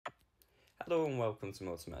Hello and welcome to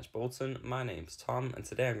Motor Match Bolton. My name's Tom and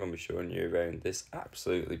today I'm going to be showing you around this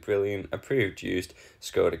absolutely brilliant approved used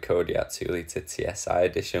Skoda Kodiaq 2.0 TSI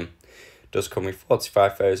Edition. It does come with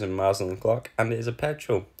 45,000 miles on the clock and it is a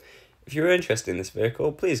petrol. If you're interested in this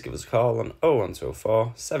vehicle, please give us a call on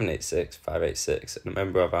 01204 786 586 and a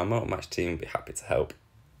member of our Motor Match team will be happy to help.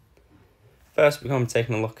 First, we're going to be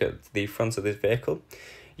taking a look at the front of this vehicle.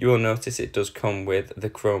 You will notice it does come with the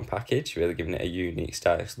chrome package, really giving it a unique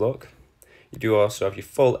stylish look. You do also have your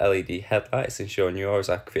full LED headlights, ensuring you always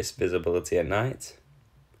have crisp visibility at night.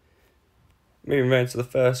 Moving around to the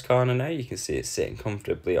first corner now, you can see it sitting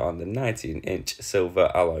comfortably on the 19-inch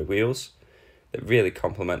silver alloy wheels that really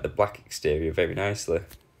complement the black exterior very nicely.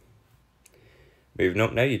 Moving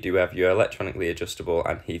up now, you do have your electronically adjustable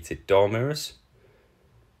and heated door mirrors.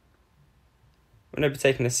 We're going to be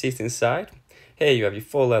taking a seat inside. Here you have your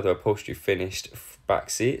full leather upholstery finished back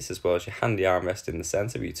seats, as well as your handy armrest in the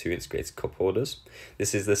centre with your two integrated cup holders.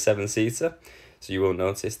 This is the 7-seater, so you will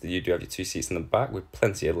notice that you do have your 2 seats in the back with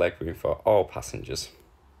plenty of legroom for all passengers.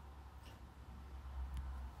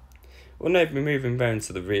 We'll now be moving round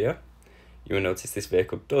to the rear. You will notice this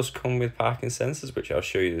vehicle does come with parking sensors, which I'll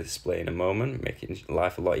show you the display in a moment, making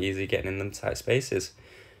life a lot easier getting in them tight spaces.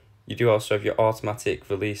 You do also have your automatic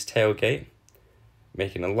release tailgate,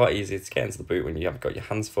 making it a lot easier to get into the boot when you have got your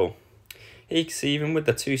hands full. Here you can see even with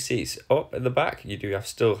the 2 seats up at the back, you do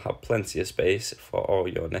still have plenty of space for all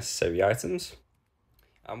your necessary items.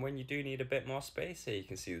 And when you do need a bit more space, here you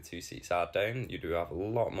can see the 2 seats are down. You do have a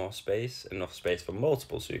lot more space, enough space for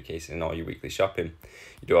multiple suitcases in all your weekly shopping.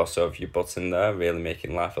 You do also have your button there, really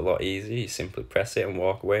making life a lot easier. You simply press it and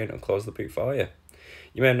walk away and it'll close the boot for you.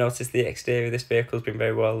 You may have noticed the exterior of this vehicle has been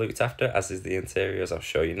very well looked after, as is the interior, as I'll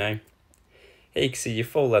show you now. Here you can see your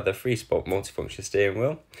full leather 3-spoke multifunction steering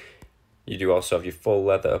wheel. You do also have your full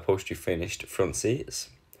leather upholstery finished front seats.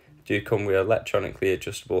 Do come with electronically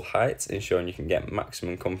adjustable heights, ensuring you can get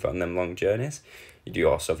maximum comfort on them long journeys. You do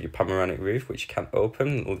also have your panoramic roof, which you can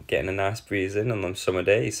open, getting a nice breeze in on them summer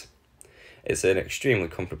days. It's an extremely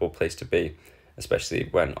comfortable place to be, especially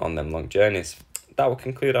when on them long journeys. That will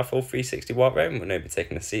conclude our full 360 walk round. We'll now be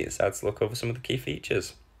taking a seat inside to look over some of the key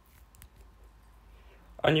features.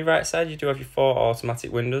 On your right side, you do have your 4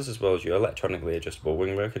 automatic windows, as well as your electronically adjustable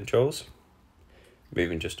wing mirror controls.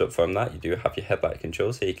 Moving just up from that, you do have your headlight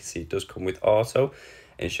controls. Here you can see it does come with auto,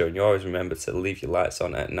 ensuring you always remember to leave your lights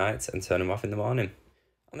on at night and turn them off in the morning.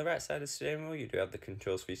 On the right side of the steering wheel, you do have the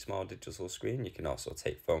controls for your small digital screen. You can also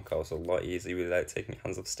take phone calls a lot easier without taking your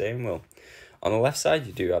hands off the steering wheel. On the left side,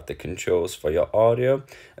 you do have the controls for your audio,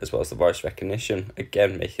 as well as the voice recognition,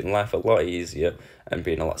 again making life a lot easier and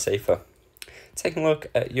being a lot safer. Taking a look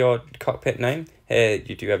at your cockpit now, here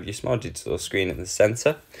you do have your small digital screen in the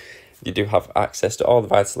centre. You do have access to all the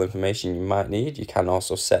vital information you might need. You can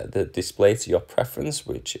also set the display to your preference,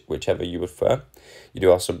 whichever you prefer. You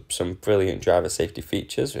do also some brilliant driver safety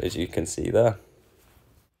features, as you can see there.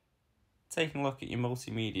 Taking a look at your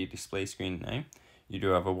multimedia display screen now, you do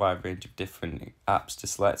have a wide range of different apps to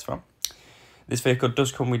select from. This vehicle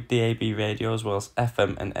does come with DAB radio as well as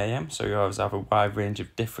FM and AM, so you always have a wide range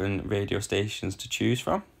of different radio stations to choose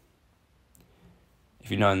from. If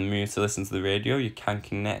you're not in the mood to listen to the radio, you can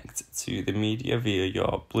connect to the media via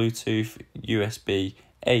your Bluetooth, USB,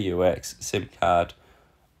 AUX, SIM card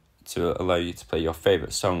to allow you to play your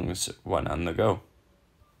favourite songs when on the go.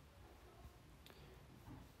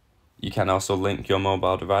 You can also link your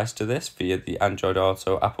mobile device to this via the Android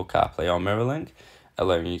Auto, Apple CarPlay or MirrorLink,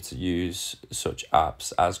 allowing you to use such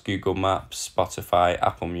apps as Google Maps, Spotify,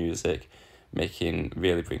 Apple Music,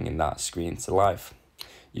 really bringing that screen to life.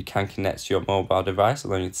 You can connect to your mobile device,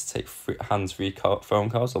 allowing you to take hands-free phone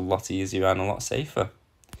calls a lot easier and a lot safer.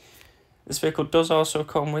 This vehicle does also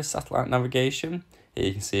come with satellite navigation. Here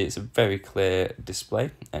you can see it's a very clear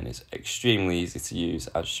display and it's extremely easy to use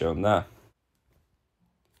as shown there.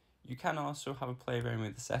 You can also have a play around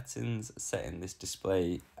with the settings, setting this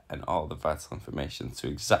display and all the vital information to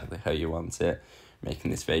exactly how you want it,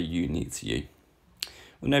 making this very unique to you.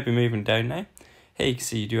 We'll now be moving down now. Here you can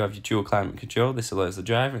see you do have your dual climate control. This allows the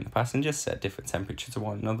driver and the passenger to set different temperature to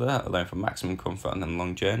one another, allowing for maximum comfort on them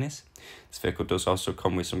long journeys. This vehicle does also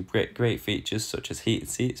come with some great features such as heated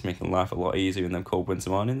seats, making life a lot easier in them cold winter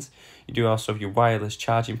mornings. You do also have your wireless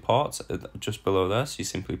charging ports just below there, so you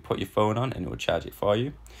simply put your phone on and it will charge it for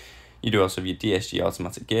you. You do also have your DSG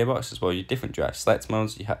automatic gearbox, as well as your different drive select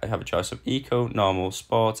modes. You have a choice of Eco, Normal,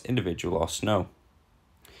 Sport, Individual or Snow.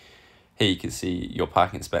 Here you can see your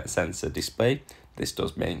parking sensor display. This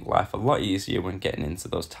does make life a lot easier when getting into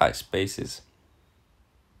those tight spaces.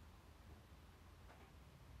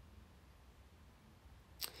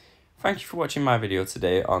 Thank you for watching my video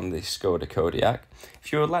today on the Skoda Kodiaq.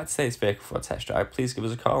 If you would like to take this vehicle for a test drive, please give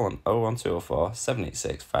us a call on 01204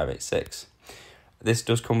 786 586. This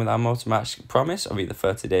does come with our Motor Match promise of either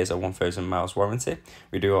 30 days or 1,000 miles warranty.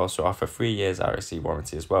 We do also offer 3 years RSC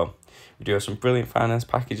warranty as well. We do have some brilliant finance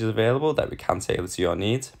packages available that we can tailor to your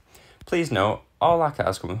needs. Please note, all our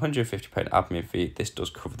cars come with £150 admin fee. This does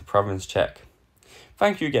cover the provenance check.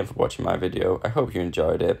 Thank you again for watching my video. I hope you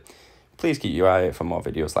enjoyed it. Please keep your eye out for more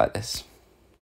videos like this.